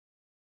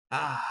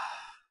Ah,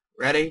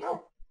 ready?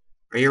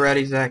 Are you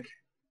ready, Zach?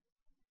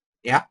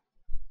 Yeah?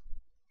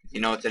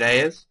 You know what today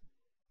is?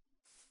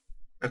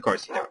 Of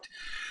course you don't.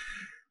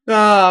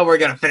 Oh, we're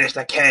gonna finish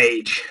the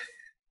cage.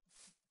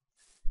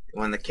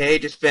 When the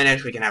cage is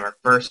finished, we can have our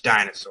first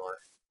dinosaur.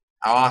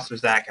 How awesome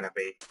is that gonna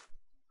be?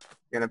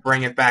 We're gonna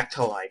bring it back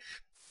to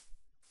life.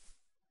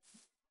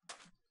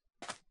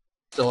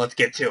 So let's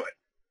get to it.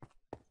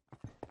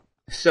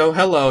 So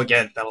hello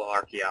again, fellow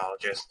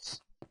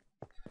archaeologists.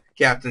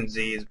 Captain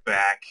Z is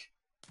back.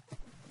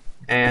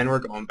 And we're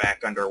going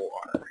back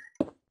underwater.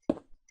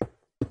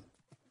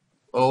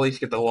 We'll at least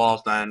get the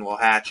walls done, we'll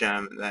hatch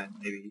them, and then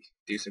maybe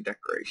do some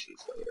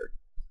decorations later.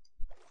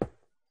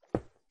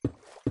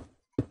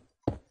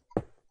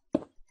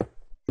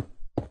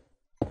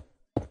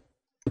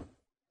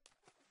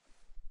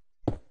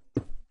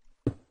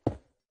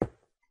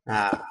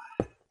 Ah.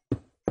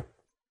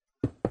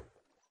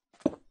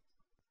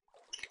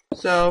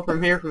 So,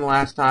 from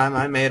last time,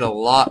 I made a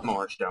lot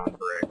more stone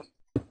brick.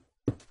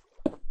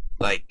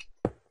 Like,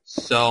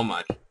 so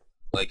much.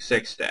 Like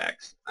 6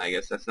 stacks. I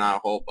guess that's not a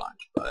whole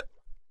bunch, but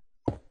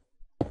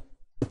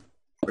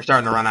we're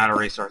starting to run out of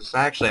resources.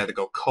 I actually had to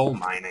go coal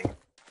mining.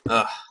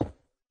 Ugh.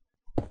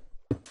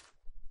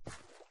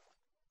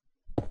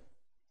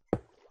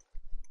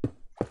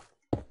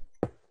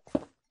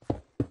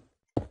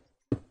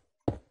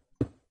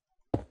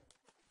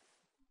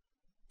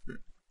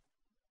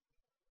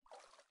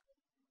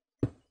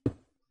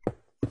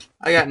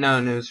 I got no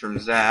news from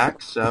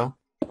Zach, so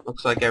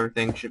looks like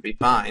everything should be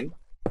fine.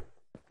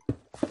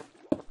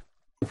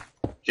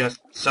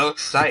 Just so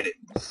excited.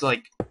 It's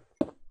like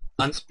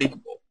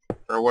unspeakable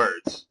for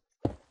words.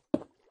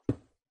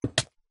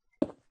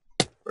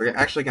 We're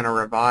actually going to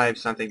revive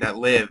something that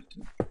lived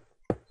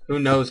who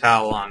knows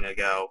how long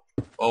ago.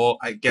 Well,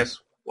 I guess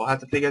we'll have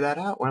to figure that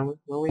out when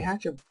we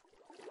hatch him.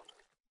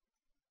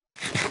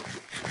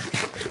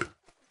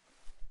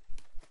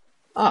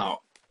 Oh,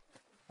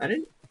 I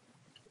didn't.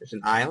 There's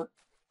an island.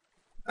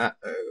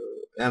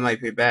 Uh-oh, that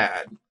might be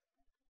bad.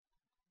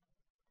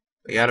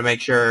 We gotta make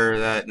sure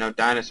that no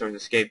dinosaurs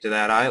escape to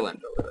that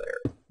island over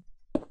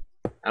there.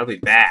 That'll be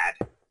bad.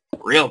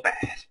 Real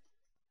bad.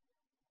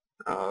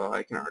 Oh,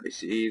 I can already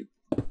see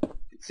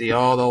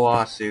all the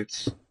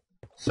lawsuits.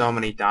 So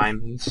many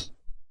diamonds.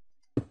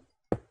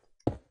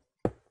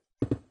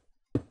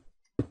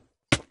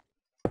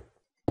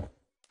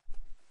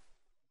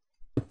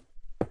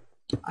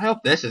 I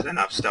hope this is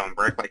enough stone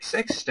brick. Like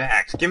 6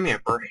 stacks. Give me a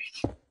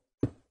break.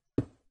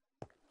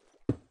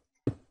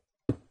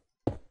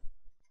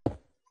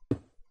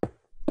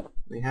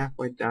 We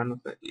halfway done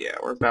with it? Yeah,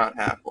 we're about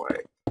halfway.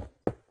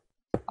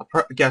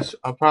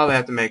 I'll probably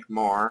have to make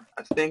more.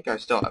 I think I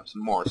still have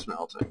some more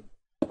smelting.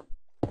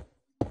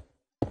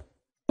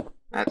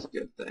 That's a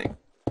good thing.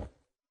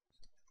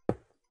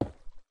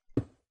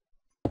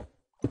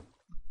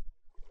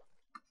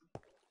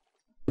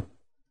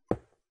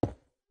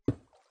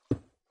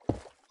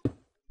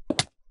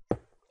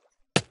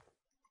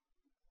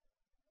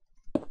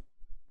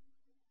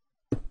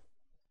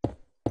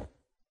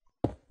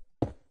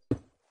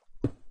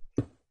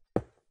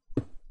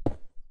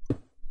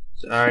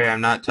 Sorry,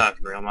 I'm not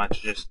talking real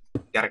much. Just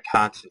gotta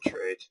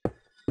concentrate.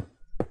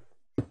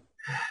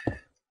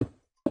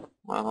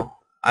 Well,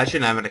 I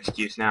shouldn't have an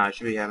excuse now. I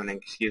should be having an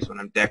excuse when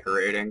I'm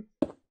decorating.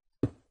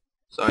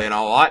 So, you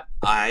know what?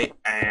 I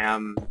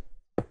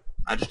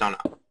just don't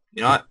know.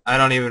 You know what? I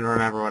don't even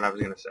remember what I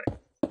was gonna say.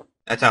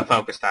 That's how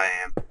focused I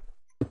am.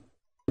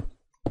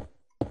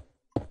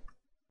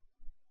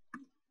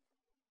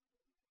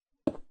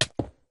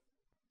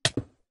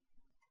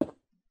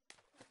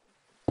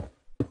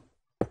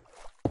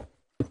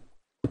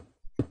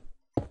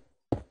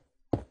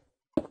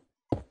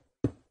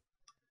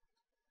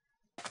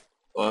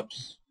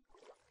 Whoops.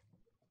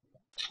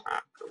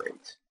 Ah,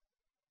 great.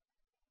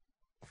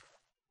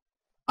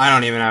 I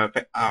don't even have a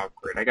pick. Oh,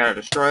 great. I gotta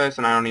destroy this,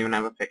 and I don't even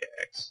have a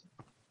pickaxe.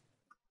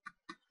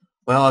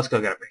 Well, let's go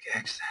get a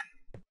pickaxe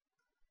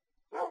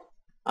then.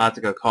 I'll have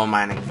to go coal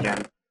mining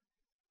again.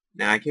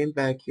 Now, I came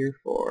back here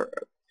for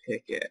a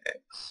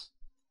pickaxe.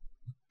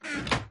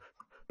 Oh,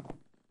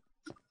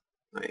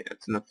 yeah,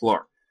 it's in the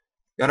floor.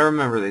 Gotta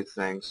remember these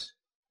things.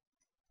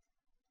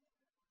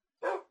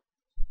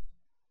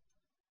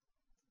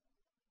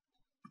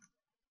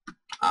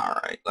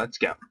 Alright, let's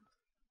go.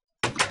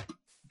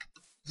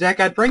 Zach,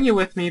 I'd bring you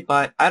with me,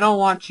 but I don't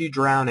want you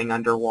drowning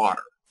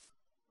underwater.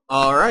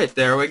 Alright,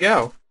 there we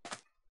go.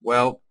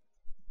 Well,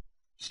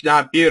 it's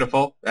not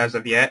beautiful as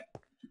of yet,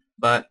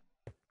 but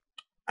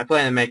I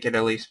plan to make it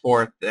at least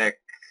 4 thick.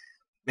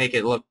 Make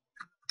it look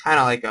kind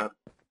of like a,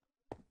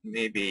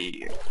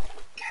 maybe,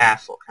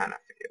 castle kind of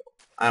feel.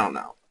 I don't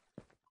know.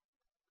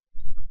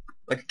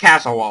 Like a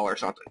castle wall or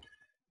something.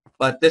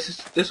 But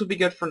this will be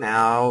good for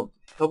now.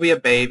 He'll be a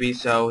baby,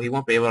 so he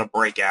won't be able to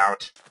break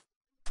out.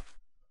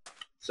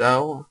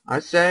 So, I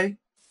say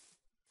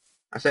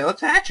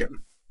let's hatch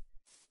him.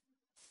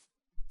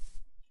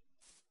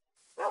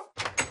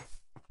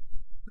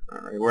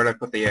 Alright, where'd I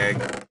put the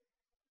egg?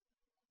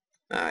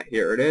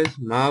 Here it is.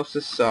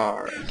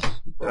 Mosasaurs.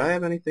 Did I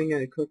have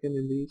anything cooking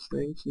in these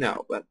things?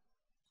 No, but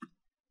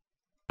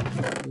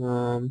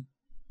let's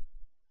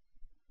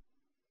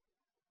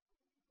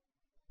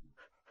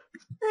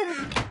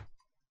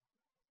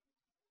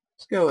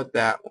go with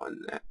that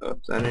one.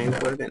 Oops, I didn't even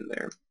put it in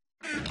there.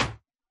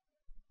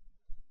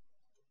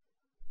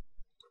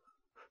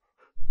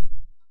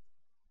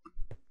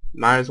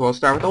 Might as well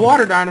start with the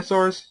water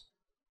dinosaurs.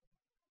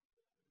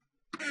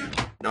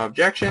 No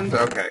objections?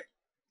 Okay.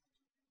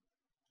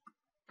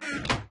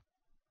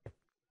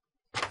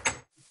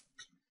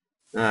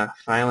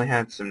 Finally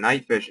had some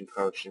night vision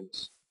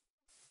potions.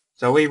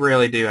 So we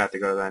really do have to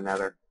go to the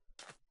Nether.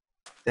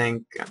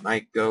 Think I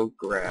might go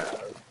grab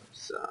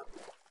some.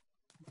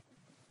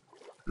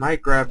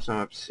 Might grab some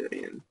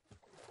obsidian.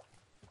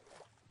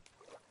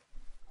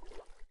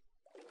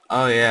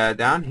 Oh yeah,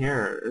 down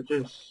here, it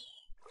just...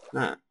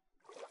 Well,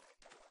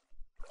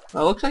 it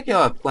looks like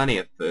you'll have plenty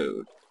of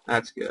food.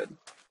 That's good.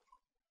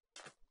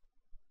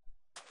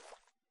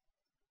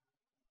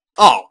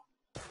 Oh!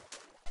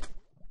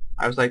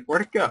 I was like,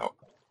 where'd it go?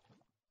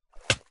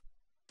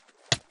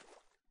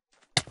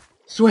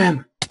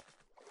 Swim!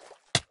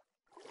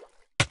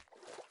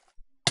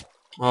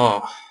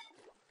 Oh.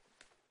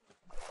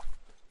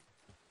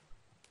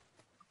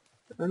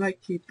 I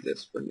might keep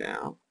this for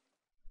now.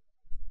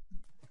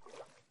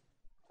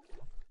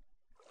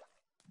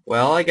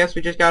 Well, I guess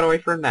we just gotta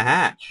wait for him to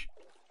hatch.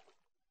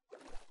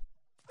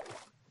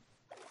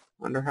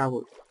 Wonder how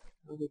we're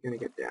gonna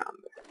get down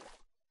there.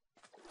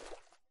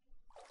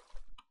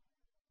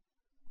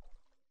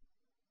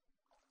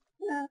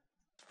 Yeah,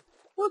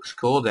 looks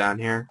cool down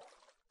here.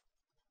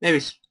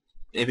 Maybe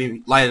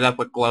light it up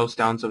with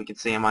glowstone so we can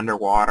see him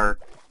underwater.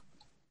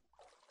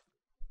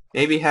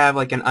 Maybe have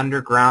like an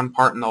underground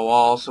part in the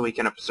wall so we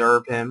can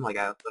observe him, like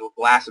a little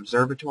glass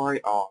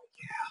observatory. Oh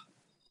yeah.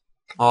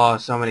 Oh,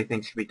 so many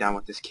things can be done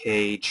with this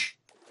cage.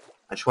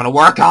 I just want to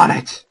work on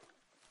it,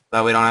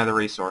 but we don't have the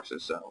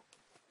resources, so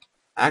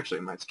actually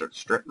I might start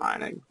strip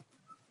mining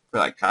for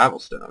like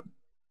cobblestone.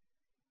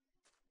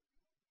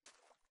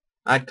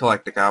 I'd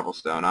collect the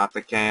cobblestone off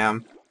the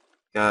cam,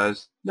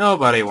 because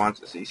nobody wants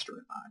to see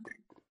strip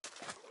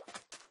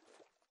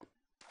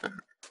mining.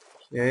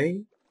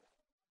 Okay.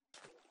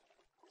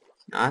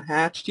 It's not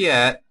hatched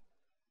yet.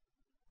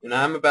 And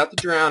I'm about to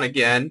drown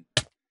again.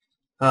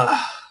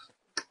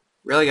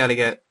 Really gotta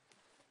get...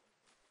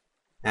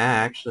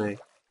 actually,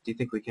 do you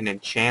think we can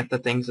enchant the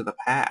things of the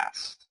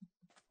past?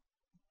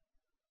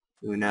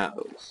 Who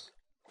knows?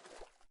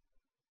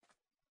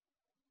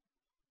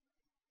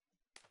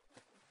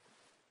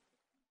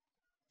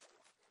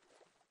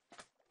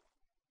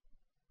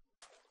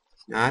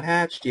 It's not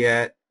hatched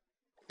yet.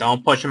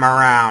 Don't push him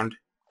around.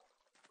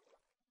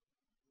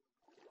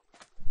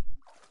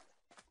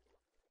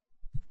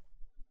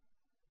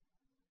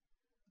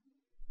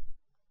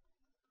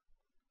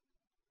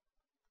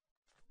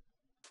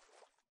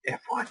 F1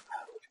 mode.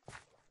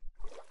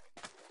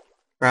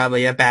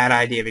 Probably a bad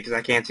idea because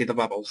I can't see the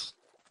bubbles.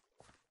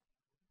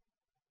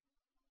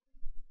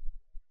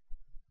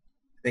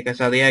 I think I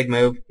saw the egg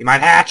move. He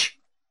might hatch!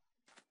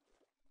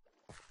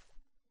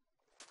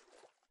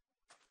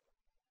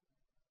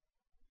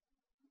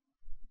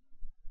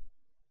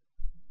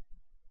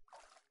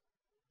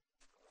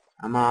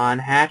 Come on,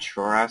 hatch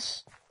for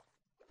us.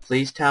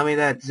 Please tell me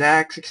that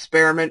Zach's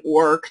experiment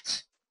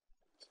worked.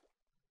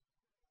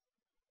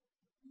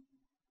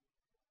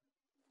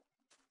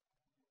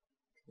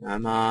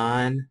 Come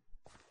on.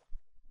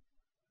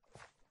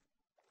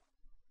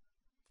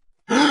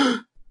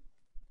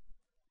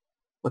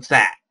 What's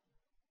that?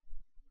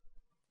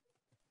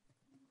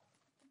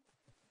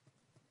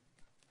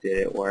 Did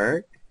it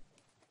work?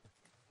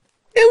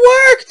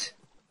 It worked!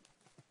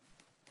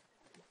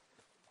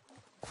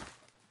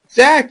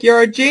 Zach,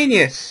 you're a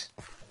genius!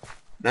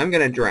 And I'm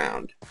gonna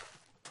drown.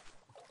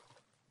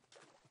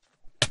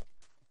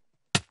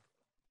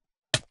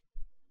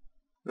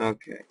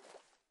 Okay.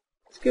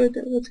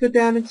 Let's go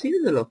down and see the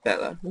little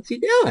fella. What's he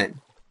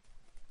doing?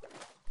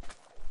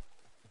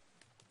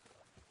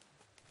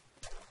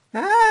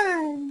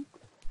 Hi!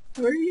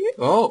 Where are you?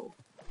 Oh!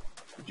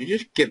 Did you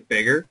just get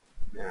bigger?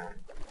 Nah.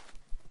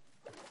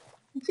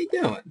 What's he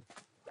doing?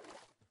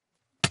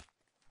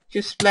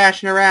 Just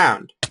splashing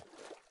around.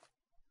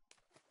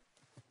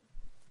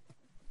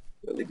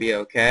 Will he be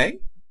okay?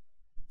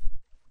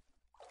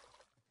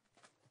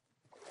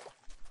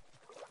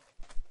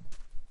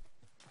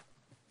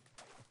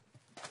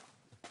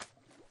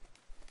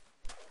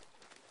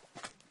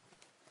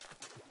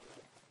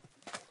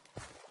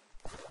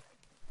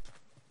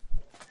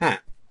 Huh.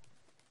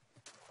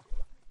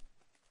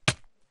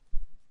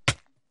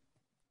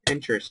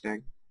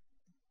 Interesting.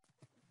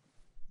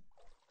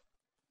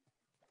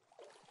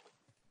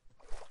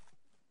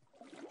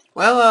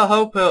 Well,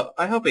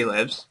 I hope he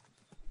lives.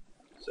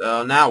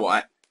 So now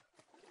what?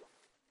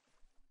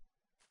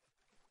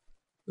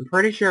 I'm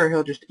pretty sure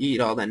he'll just eat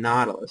all the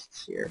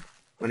nautiluses here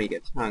when he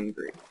gets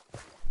hungry.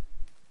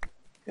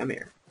 Come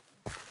here.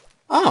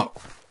 Oh!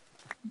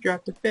 He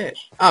dropped a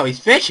fish. Oh, he's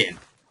fishing!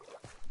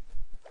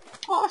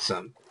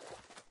 Awesome!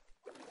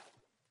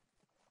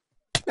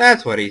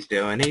 That's what he's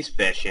doing. He's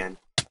fishing.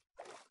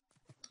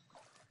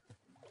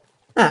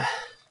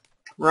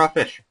 Raw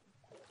fish.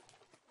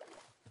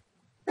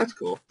 That's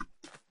cool.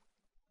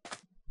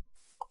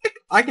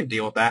 I can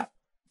deal with that.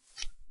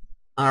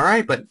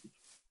 Alright, but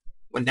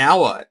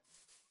now what?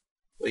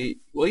 Will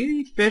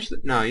you eat fish?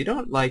 No, you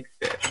don't like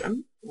fish.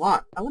 Why?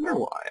 I wonder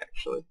why,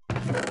 actually.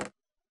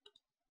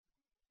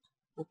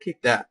 I'll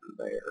keep that in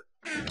there.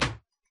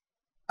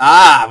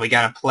 Ah, we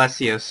got a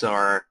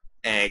plesiosaur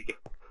egg.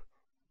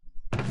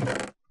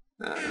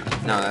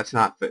 No, that's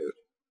not food.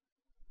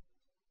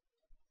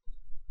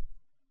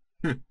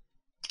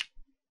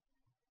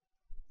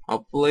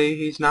 Hopefully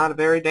he's not a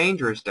very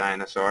dangerous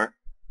dinosaur.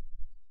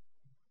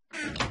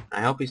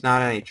 I hope he's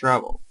not in any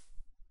trouble.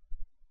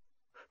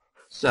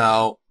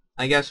 So,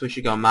 I guess we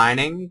should go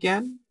mining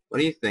again? What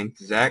do you think,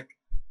 Zek?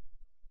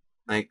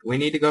 Like, we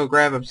need to go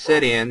grab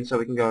obsidian so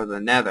we can go to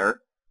the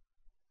Nether.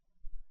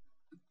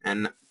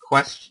 And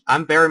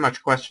I'm very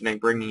much questioning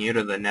bringing you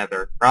to the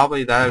Nether.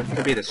 Probably that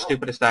could be the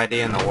stupidest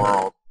idea in the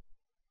world.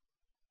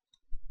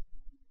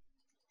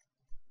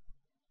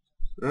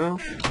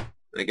 Well,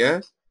 I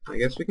guess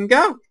we can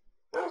go.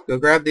 Let's go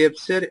grab the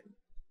obsidian.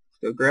 Let's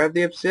go grab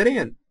the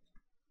obsidian.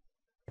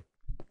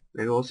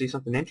 Maybe we'll see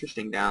something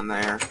interesting down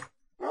there.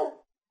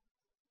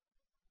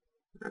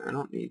 I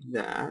don't need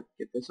that.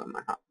 Get this on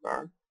my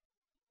hotbar.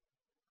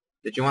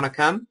 Did you want to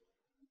come?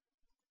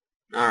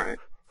 Alright.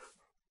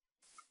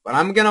 But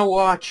I'm gonna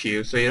watch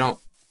you so you don't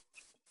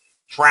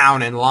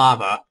drown in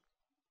lava.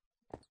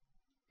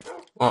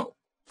 Whoa.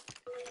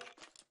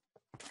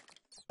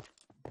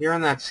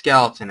 Hearing that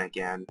skeleton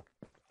again.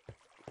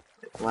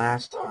 Like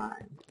last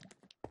time.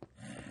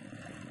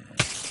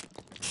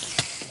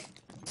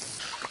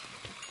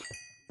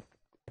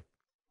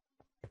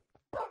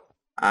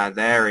 Ah,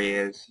 there he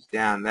is. He's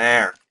down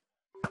there.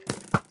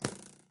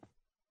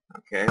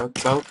 Okay,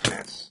 let's both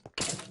miss.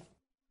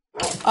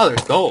 Oh,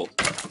 there's gold.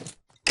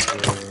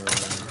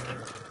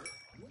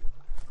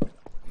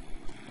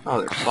 Oh,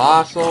 there's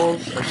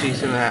fossils. I see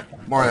some of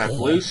that, more of that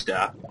blue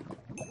stuff.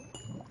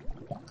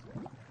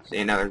 See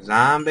another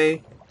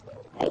zombie.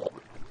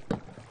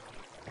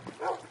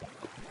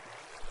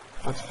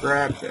 Let's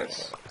grab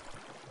this.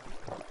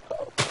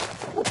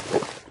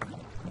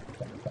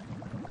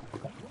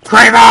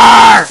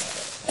 Kramer!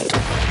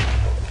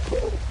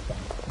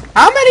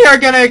 How many are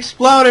gonna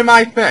explode in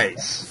my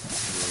face?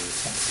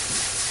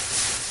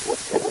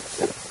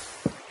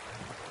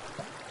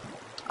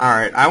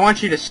 Alright, I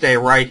want you to stay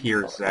right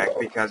here, Zek,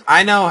 because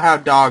I know how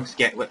dogs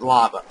get with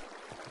lava.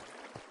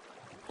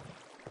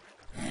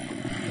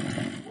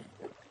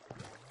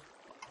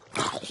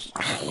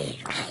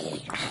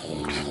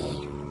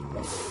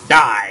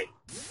 Die!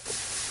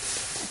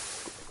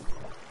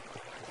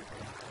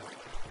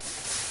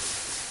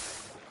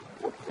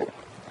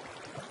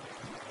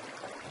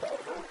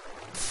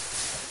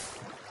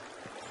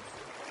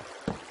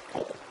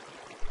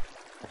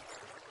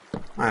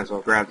 Might as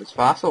well grab this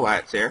fossil while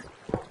it's here.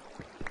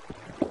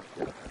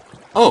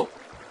 Oh!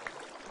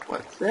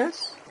 What's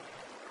this?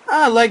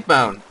 Ah, leg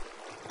bone.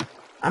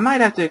 I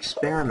might have to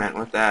experiment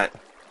with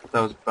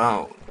those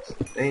bones.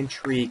 They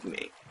intrigue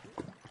me.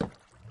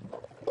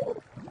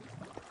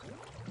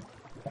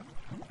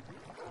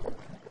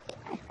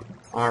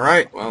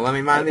 Alright, well let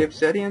me mine the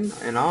obsidian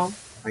and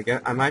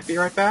I might be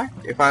right back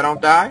if I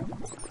don't die.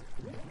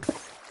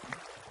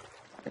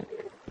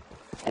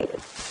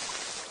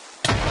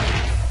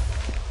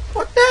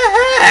 What the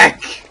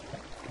heck?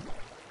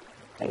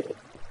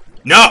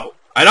 No!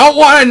 I don't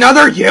want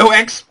another you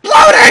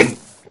exploding!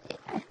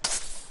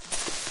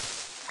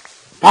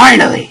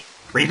 Finally!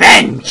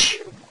 Revenge!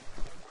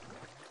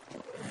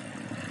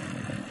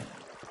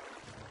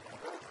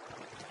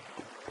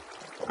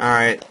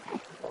 Alright.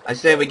 I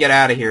say we get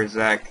out of here,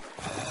 Zek.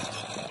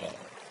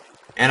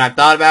 And I've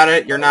thought about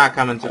it, you're not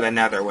coming to the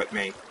Nether with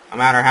me. No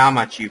matter how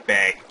much you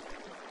beg.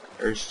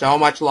 There's so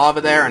much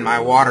lava there and my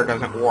water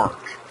doesn't work.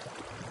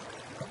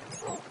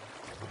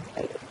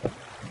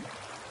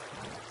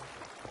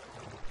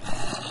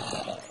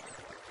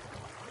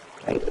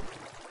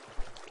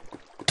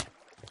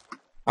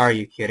 Are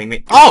you kidding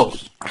me? Oh!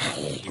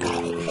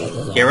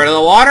 Get rid of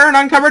the water and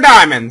uncover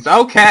diamonds.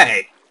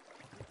 Okay.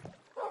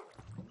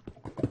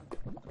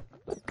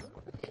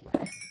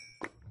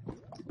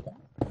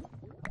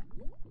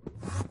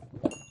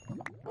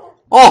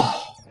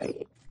 Oh!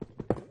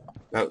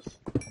 Those.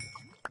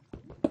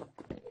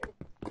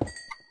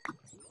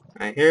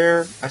 I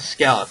hear a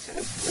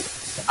skeleton.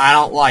 I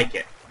don't like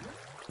it.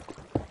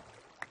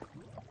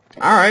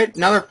 Alright,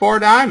 another 4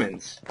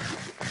 diamonds.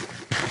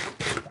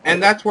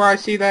 And that's where I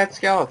see that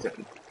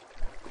skeleton.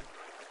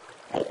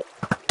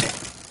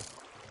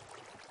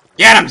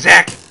 Get him,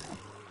 Zek!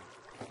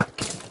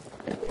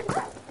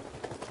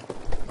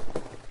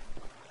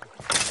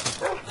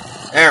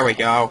 There we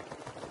go.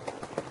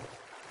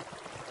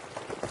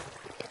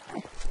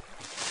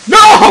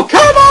 No!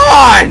 Come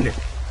on!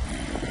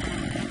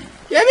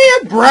 Give me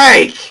a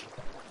break!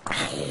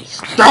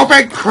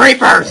 Stupid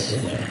creepers!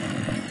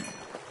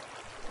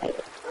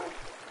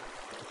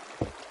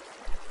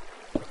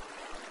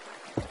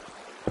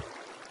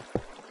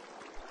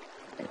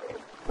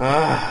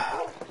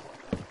 Ugh.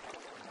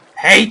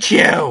 Hate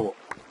you!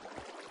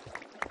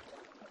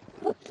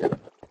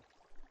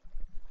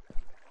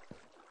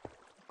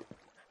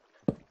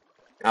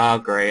 Oh,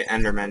 great.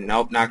 Enderman.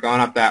 Nope, not going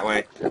up that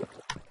way.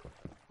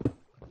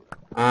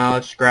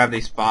 Let's grab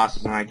these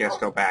fossils and I guess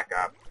go back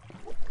up.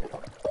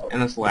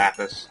 And this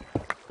lapis.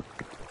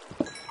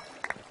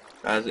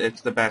 Because it's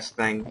the best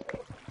thing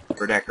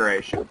for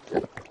decoration.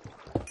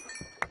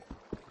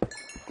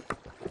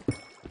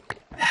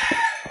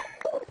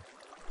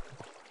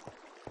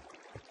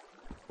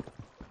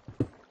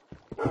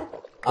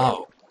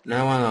 Oh,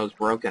 another one of those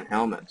broken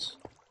helmets.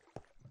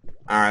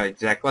 Alright,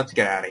 Zach, let's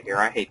get out of here.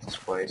 I hate this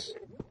place.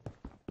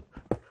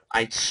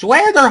 I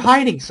swear they're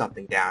hiding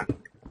something down here.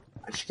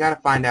 I just gotta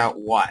find out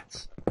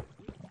what.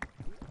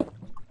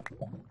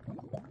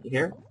 You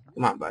here?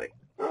 Come on, buddy.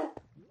 Are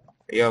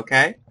you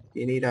okay? Do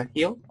you need a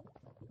heal?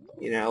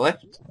 You need a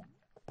lift?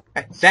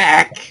 Hey,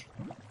 Zach!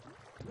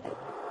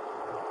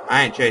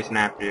 I ain't chasing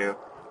after you.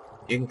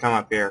 You can come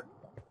up here.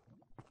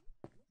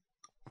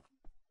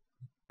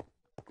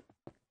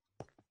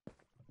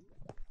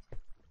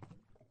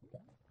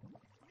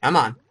 Come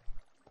on.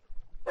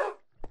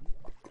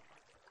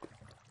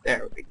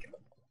 There we go.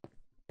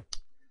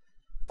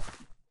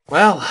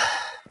 Well,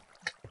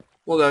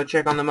 we'll go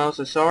check on the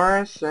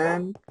mosasaurs,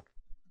 and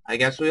I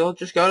guess we'll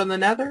just go to the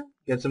Nether,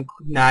 get some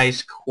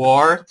nice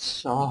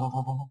quartz,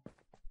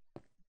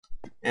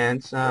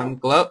 and some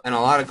glow, and a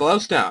lot of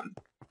glowstone.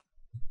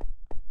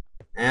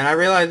 And I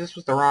realized this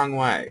was the wrong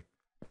way.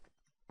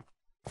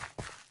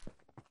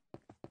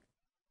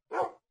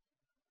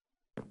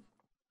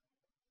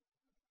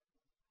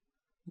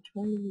 Which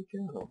way did we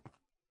go?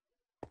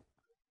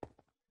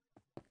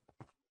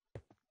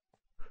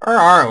 Where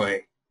are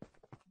we?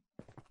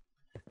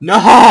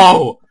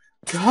 No!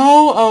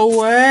 Go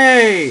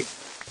away!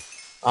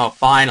 Oh,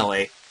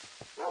 finally.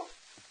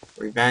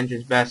 Revenge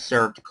is best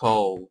served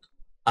cold.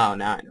 Oh,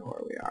 now I know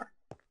where we are.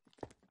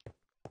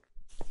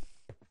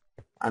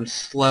 I'm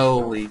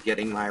slowly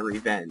getting my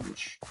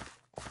revenge.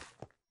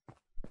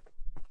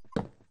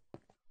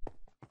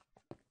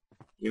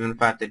 Even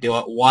if I have to do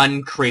it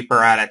one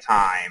creeper at a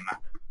time.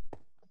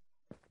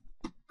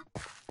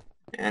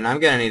 And I'm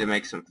gonna need to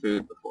make some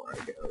food before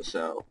I go,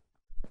 so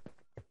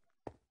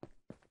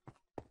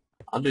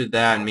I'll do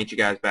that and meet you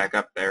guys back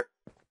up there.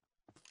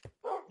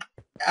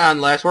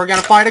 Unless we're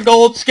gonna fight a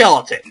gold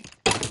skeleton.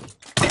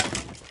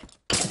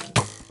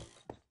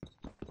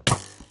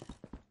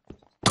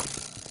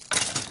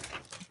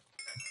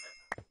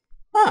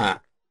 Huh.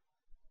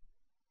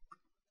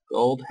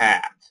 Gold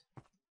hat.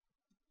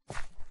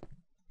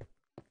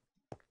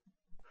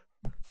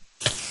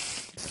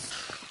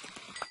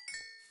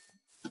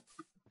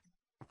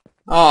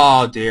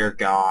 Oh, dear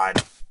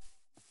God.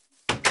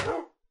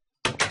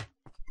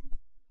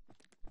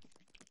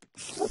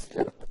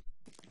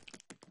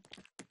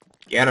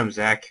 Get him,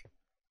 Zach.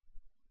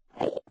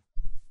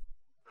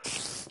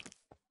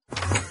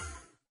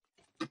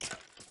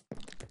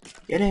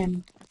 Get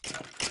in.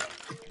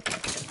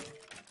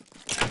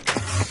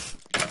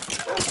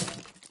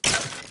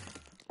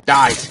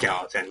 Die,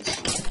 skeletons.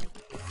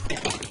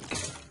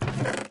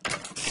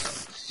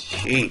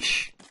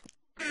 Sheesh.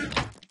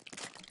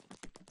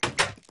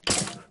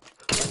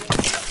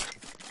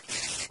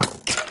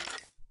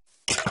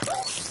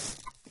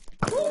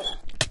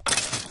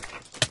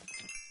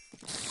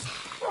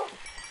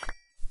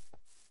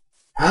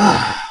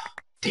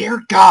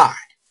 Dear God.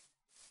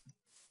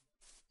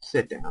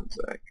 Sit down,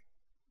 Zach.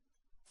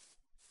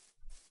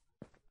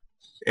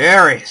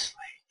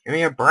 Seriously, give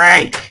me a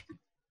break.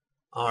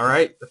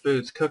 Alright, the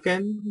food's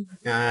cooking.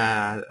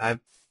 I've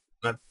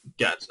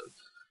got some.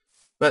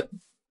 But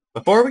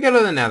before we go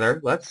to the Nether,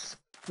 let's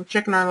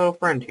check on our little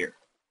friend here.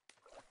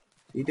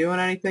 You doing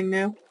anything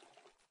new?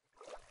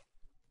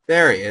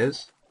 There he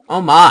is.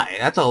 Oh my,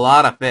 that's a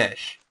lot of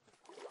fish.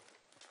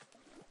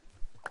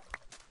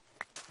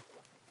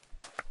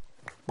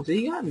 Has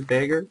he gotten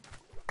bigger?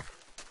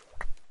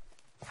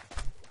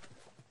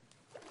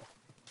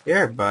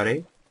 Here,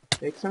 buddy.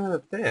 Take some of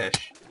the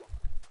fish.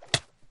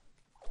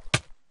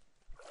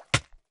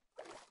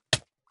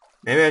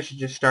 Maybe I should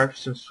just start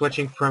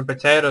switching from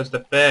potatoes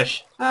to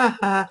fish.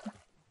 Haha.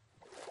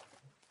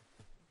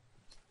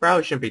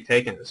 Probably shouldn't be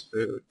taking his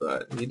food,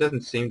 but he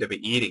doesn't seem to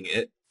be eating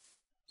it.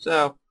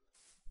 So,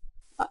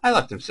 I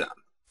left him some.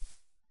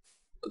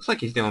 Looks like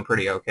he's doing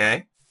pretty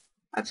okay.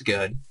 That's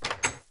good.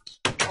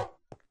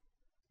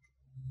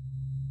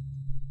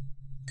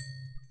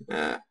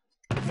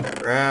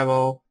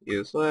 Gravel,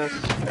 useless.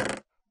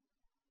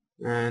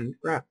 And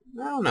gravel.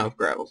 I don't know if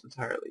gravel's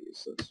entirely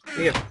useless.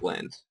 We have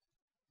flint.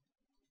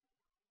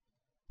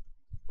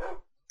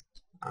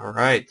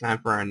 Alright, time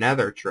for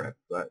another trip,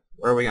 but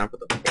where are we going to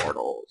put the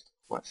portal is the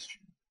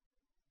question.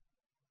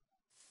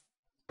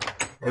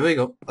 Here we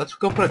go. Let's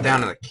go put it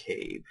down in the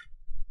cave.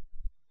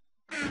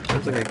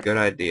 Sounds like a good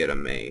idea to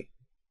me.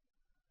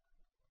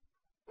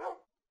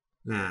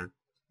 Now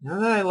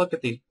that I look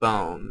at these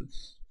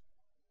bones,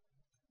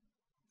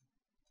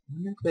 I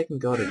wonder if they can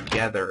go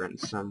together in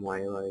some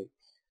way, like,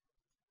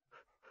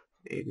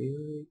 maybe,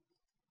 like,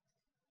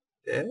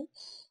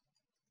 this.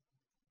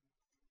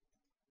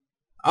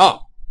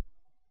 Oh!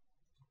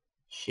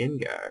 Shin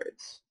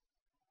guards.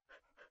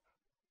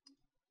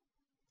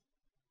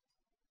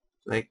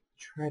 Like,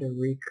 try to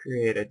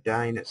recreate a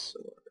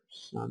dinosaur or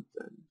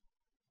something.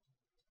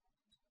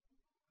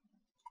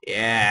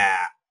 Yeah!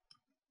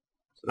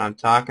 That's what I'm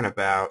talking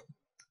about.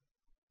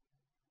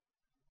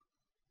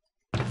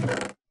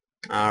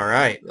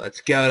 Alright,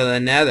 let's go to the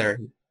Nether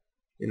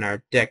in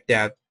our decked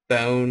out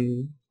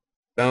bone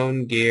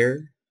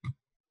gear.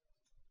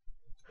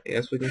 I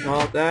guess we can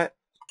call it that.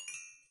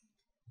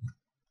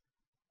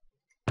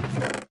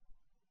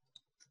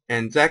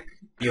 And Zek,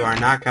 you are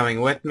not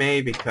coming with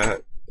me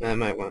because I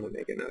might want to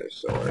make another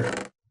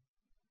sword.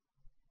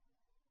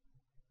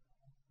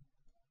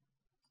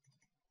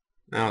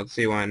 I don't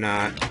see why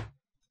not.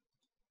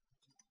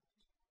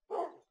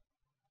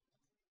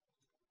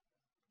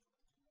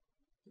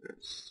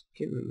 Let's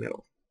get in the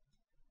middle.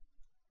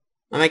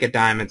 I'll make a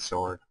diamond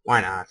sword. Why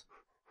not?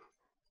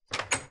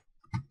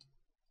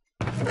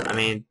 I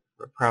mean,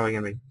 we're probably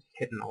going to be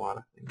hitting a lot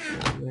of things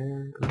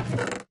down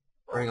there.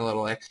 Bring a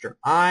little extra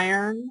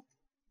iron.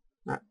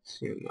 Not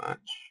too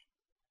much.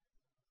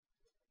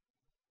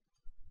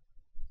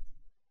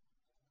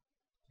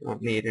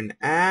 Don't need an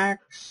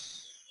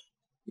axe.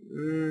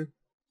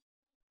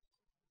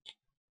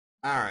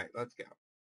 Alright, let's go.